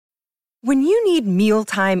When you need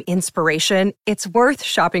mealtime inspiration, it's worth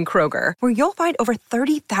shopping Kroger, where you'll find over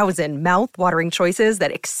 30,000 mouth-watering choices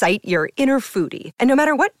that excite your inner foodie. And no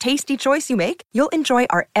matter what tasty choice you make, you'll enjoy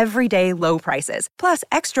our everyday low prices, plus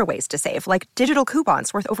extra ways to save, like digital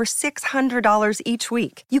coupons worth over $600 each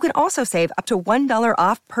week. You can also save up to $1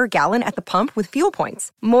 off per gallon at the pump with fuel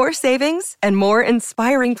points. More savings and more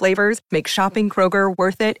inspiring flavors make shopping Kroger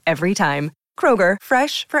worth it every time. Kroger,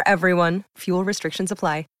 fresh for everyone. Fuel restrictions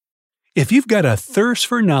apply. If you've got a thirst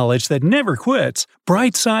for knowledge that never quits,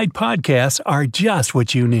 Brightside Podcasts are just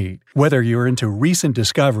what you need. Whether you're into recent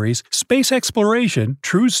discoveries, space exploration,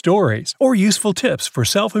 true stories, or useful tips for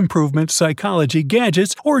self-improvement, psychology,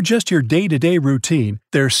 gadgets, or just your day-to-day routine,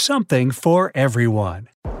 there's something for everyone.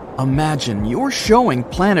 Imagine you're showing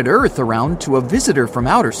planet Earth around to a visitor from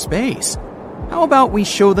outer space. How about we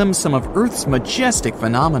show them some of Earth's majestic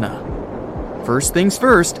phenomena? First things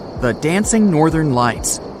first, the dancing northern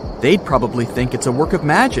lights. They'd probably think it's a work of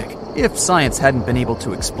magic if science hadn't been able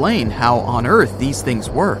to explain how on Earth these things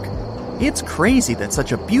work. It's crazy that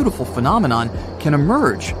such a beautiful phenomenon can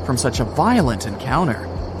emerge from such a violent encounter.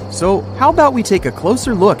 So how about we take a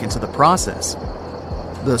closer look into the process?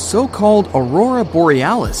 The so-called aurora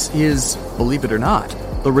borealis is, believe it or not,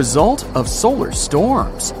 the result of solar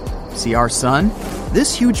storms. See our sun?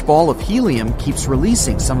 This huge ball of helium keeps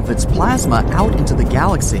releasing some of its plasma out into the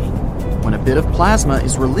galaxy. When a bit of plasma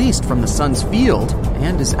is released from the sun's field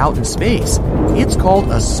and is out in space, it's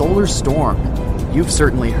called a solar storm. You've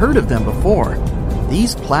certainly heard of them before.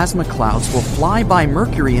 These plasma clouds will fly by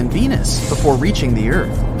Mercury and Venus before reaching the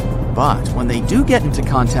Earth. But when they do get into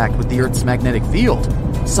contact with the Earth's magnetic field,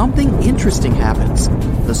 something interesting happens.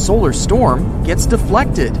 The solar storm gets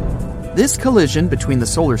deflected. This collision between the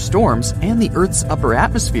solar storms and the Earth's upper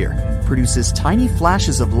atmosphere produces tiny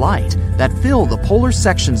flashes of light that fill the polar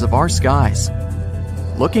sections of our skies.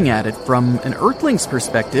 Looking at it from an Earthling's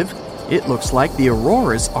perspective, it looks like the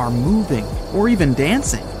auroras are moving or even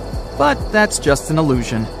dancing. But that's just an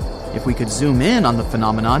illusion. If we could zoom in on the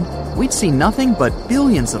phenomenon, we'd see nothing but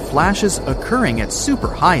billions of flashes occurring at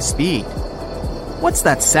super high speed. What's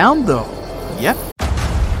that sound, though? Yep.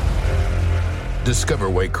 Discover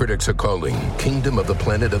why critics are calling Kingdom of the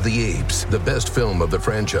Planet of the Apes the best film of the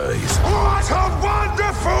franchise. What a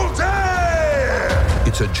wonderful day!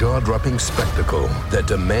 It's a jaw-dropping spectacle that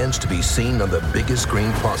demands to be seen on the biggest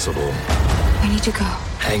screen possible. We need to go.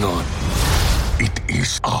 Hang on. It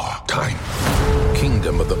is our time.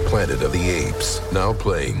 Kingdom of the Planet of the Apes. Now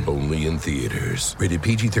playing only in theaters. Rated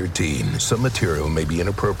PG-13. Some material may be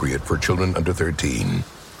inappropriate for children under 13.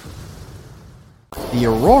 The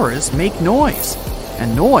auroras make noise,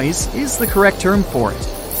 and noise is the correct term for it.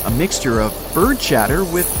 A mixture of bird chatter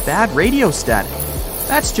with bad radio static.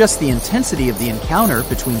 That's just the intensity of the encounter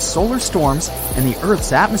between solar storms and the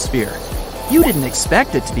Earth's atmosphere. You didn't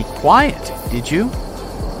expect it to be quiet, did you?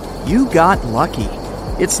 You got lucky.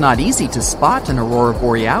 It's not easy to spot an aurora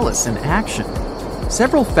borealis in action.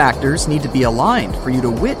 Several factors need to be aligned for you to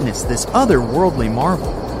witness this otherworldly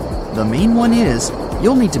marvel. The main one is,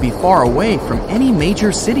 you'll need to be far away from any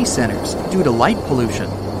major city centers due to light pollution.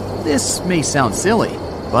 This may sound silly,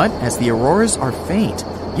 but as the auroras are faint,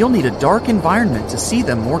 you'll need a dark environment to see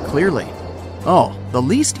them more clearly. Oh, the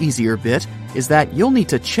least easier bit is that you'll need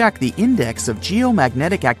to check the index of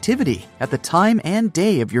geomagnetic activity at the time and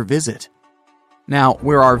day of your visit. Now,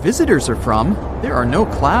 where our visitors are from, there are no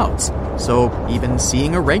clouds, so even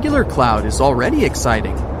seeing a regular cloud is already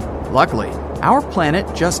exciting. Luckily, our planet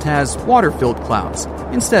just has water-filled clouds,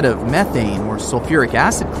 instead of methane or sulfuric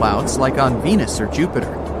acid clouds like on Venus or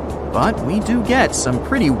Jupiter. But we do get some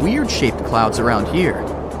pretty weird-shaped clouds around here.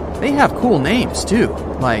 They have cool names, too,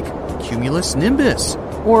 like cumulus nimbus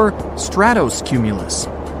or stratocumulus.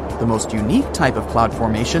 The most unique type of cloud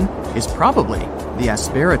formation is probably the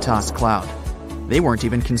Asperitas cloud. They weren't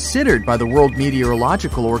even considered by the World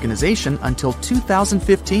Meteorological Organization until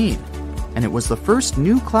 2015. And it was the first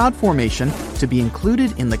new cloud formation to be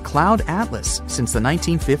included in the Cloud Atlas since the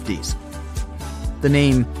 1950s. The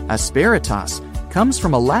name Asperitas comes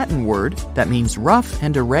from a Latin word that means rough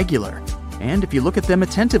and irregular, and if you look at them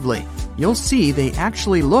attentively, you'll see they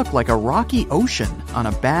actually look like a rocky ocean on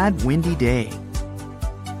a bad, windy day.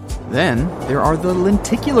 Then there are the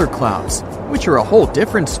lenticular clouds, which are a whole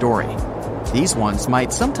different story. These ones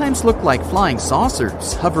might sometimes look like flying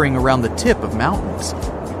saucers hovering around the tip of mountains.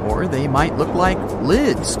 Or they might look like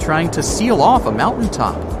lids trying to seal off a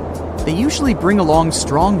mountaintop. They usually bring along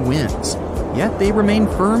strong winds, yet they remain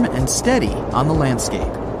firm and steady on the landscape.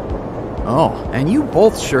 Oh, and you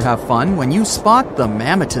both sure have fun when you spot the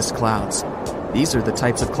mammatus clouds. These are the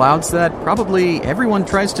types of clouds that probably everyone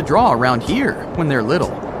tries to draw around here when they're little.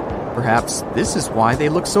 Perhaps this is why they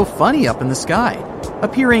look so funny up in the sky,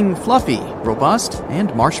 appearing fluffy, robust,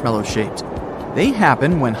 and marshmallow-shaped. They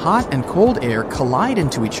happen when hot and cold air collide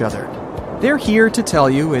into each other. They're here to tell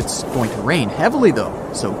you it's going to rain heavily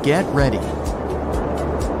though, so get ready.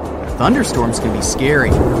 Thunderstorms can be scary,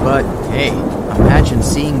 but hey, imagine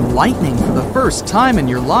seeing lightning for the first time in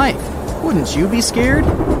your life. Wouldn't you be scared?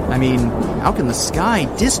 I mean, how can the sky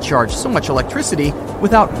discharge so much electricity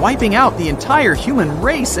without wiping out the entire human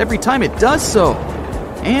race every time it does so?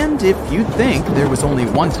 And if you'd think there was only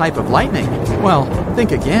one type of lightning, well,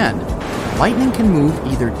 think again. Lightning can move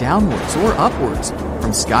either downwards or upwards,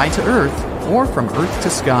 from sky to earth, or from earth to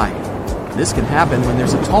sky. This can happen when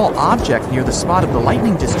there's a tall object near the spot of the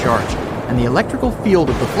lightning discharge, and the electrical field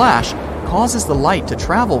of the flash causes the light to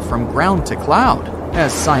travel from ground to cloud,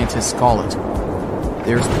 as scientists call it.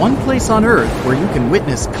 There's one place on Earth where you can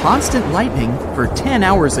witness constant lightning for 10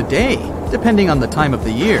 hours a day, depending on the time of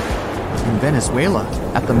the year. In Venezuela,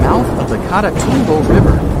 at the mouth of the Caratumbo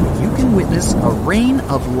River, you can witness a rain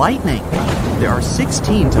of lightning. There are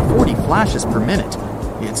 16 to 40 flashes per minute.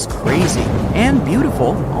 It's crazy and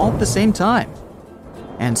beautiful all at the same time.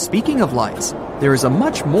 And speaking of lights, there is a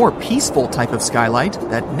much more peaceful type of skylight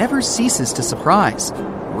that never ceases to surprise.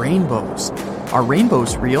 Rainbows. Are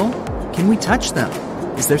rainbows real? Can we touch them?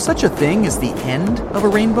 Is there such a thing as the end of a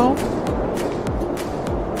rainbow?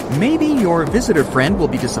 Maybe your visitor friend will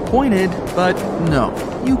be disappointed, but no,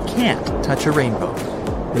 you can't touch a rainbow.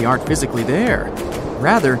 They aren't physically there.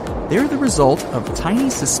 Rather, they're the result of tiny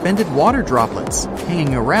suspended water droplets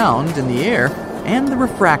hanging around in the air and the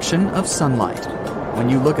refraction of sunlight. When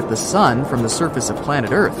you look at the sun from the surface of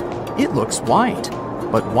planet Earth, it looks white.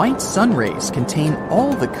 But white sun rays contain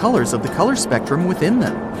all the colors of the color spectrum within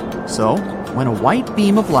them. So, when a white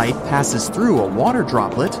beam of light passes through a water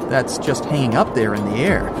droplet that's just hanging up there in the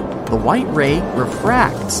air, the white ray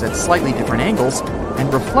refracts at slightly different angles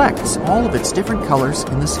and reflects all of its different colors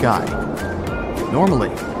in the sky. Normally,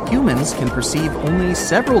 humans can perceive only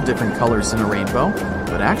several different colors in a rainbow,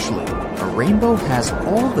 but actually, a rainbow has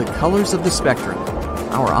all the colors of the spectrum.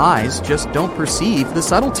 Our eyes just don't perceive the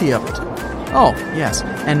subtlety of it. Oh, yes,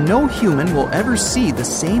 and no human will ever see the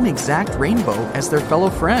same exact rainbow as their fellow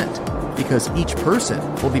friend, because each person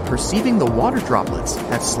will be perceiving the water droplets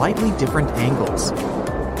at slightly different angles.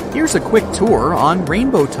 Here's a quick tour on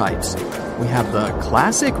rainbow types. We have the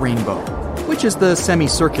classic rainbow, which is the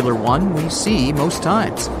semicircular one we see most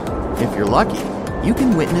times. If you're lucky, you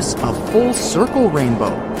can witness a full circle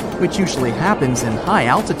rainbow, which usually happens in high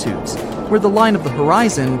altitudes, where the line of the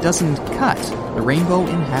horizon doesn't cut the rainbow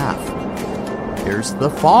in half. There's the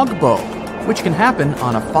fog bow, which can happen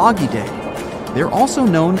on a foggy day. They're also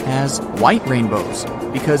known as white rainbows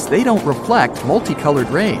because they don't reflect multicolored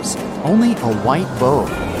rays, only a white bow.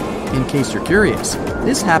 In case you're curious,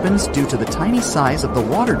 this happens due to the tiny size of the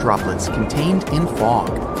water droplets contained in fog.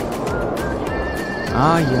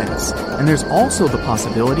 Ah yes, and there's also the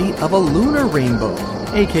possibility of a lunar rainbow,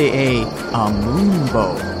 aka a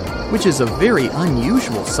moonbow, which is a very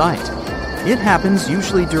unusual sight. It happens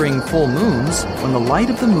usually during full moons when the light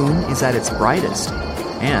of the moon is at its brightest,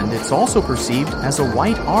 and it's also perceived as a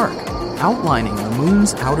white arc outlining the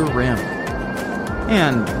moon's outer rim.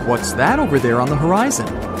 And what's that over there on the horizon?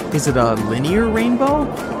 Is it a linear rainbow?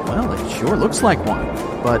 Well, it sure looks like one,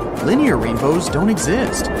 but linear rainbows don't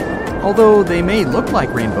exist. Although they may look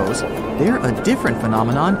like rainbows, they're a different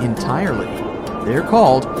phenomenon entirely. They're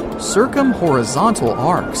called circumhorizontal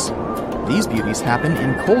arcs. These beauties happen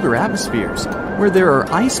in colder atmospheres, where there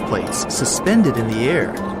are ice plates suspended in the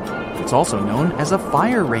air. It's also known as a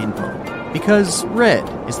fire rainbow, because red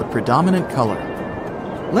is the predominant color.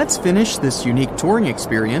 Let's finish this unique touring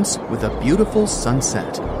experience with a beautiful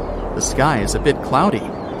sunset. The sky is a bit cloudy,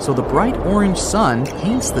 so the bright orange sun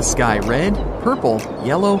paints the sky red, purple,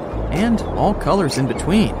 yellow, and all colors in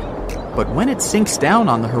between. But when it sinks down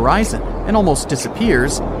on the horizon and almost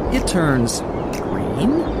disappears, it turns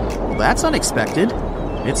green? Well, that's unexpected.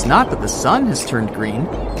 It's not that the sun has turned green,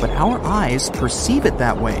 but our eyes perceive it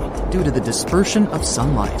that way due to the dispersion of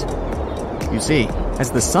sunlight. You see,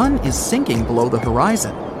 as the sun is sinking below the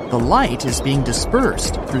horizon, the light is being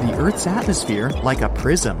dispersed through the Earth's atmosphere like a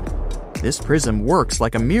prism. This prism works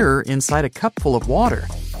like a mirror inside a cup full of water.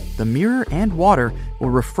 The mirror and water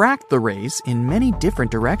will refract the rays in many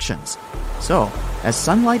different directions. So, as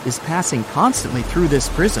sunlight is passing constantly through this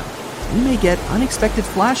prism, we may get unexpected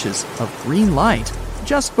flashes of green light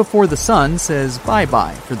just before the sun says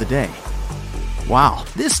bye-bye for the day. Wow,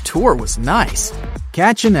 this tour was nice.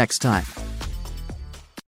 Catch you next time.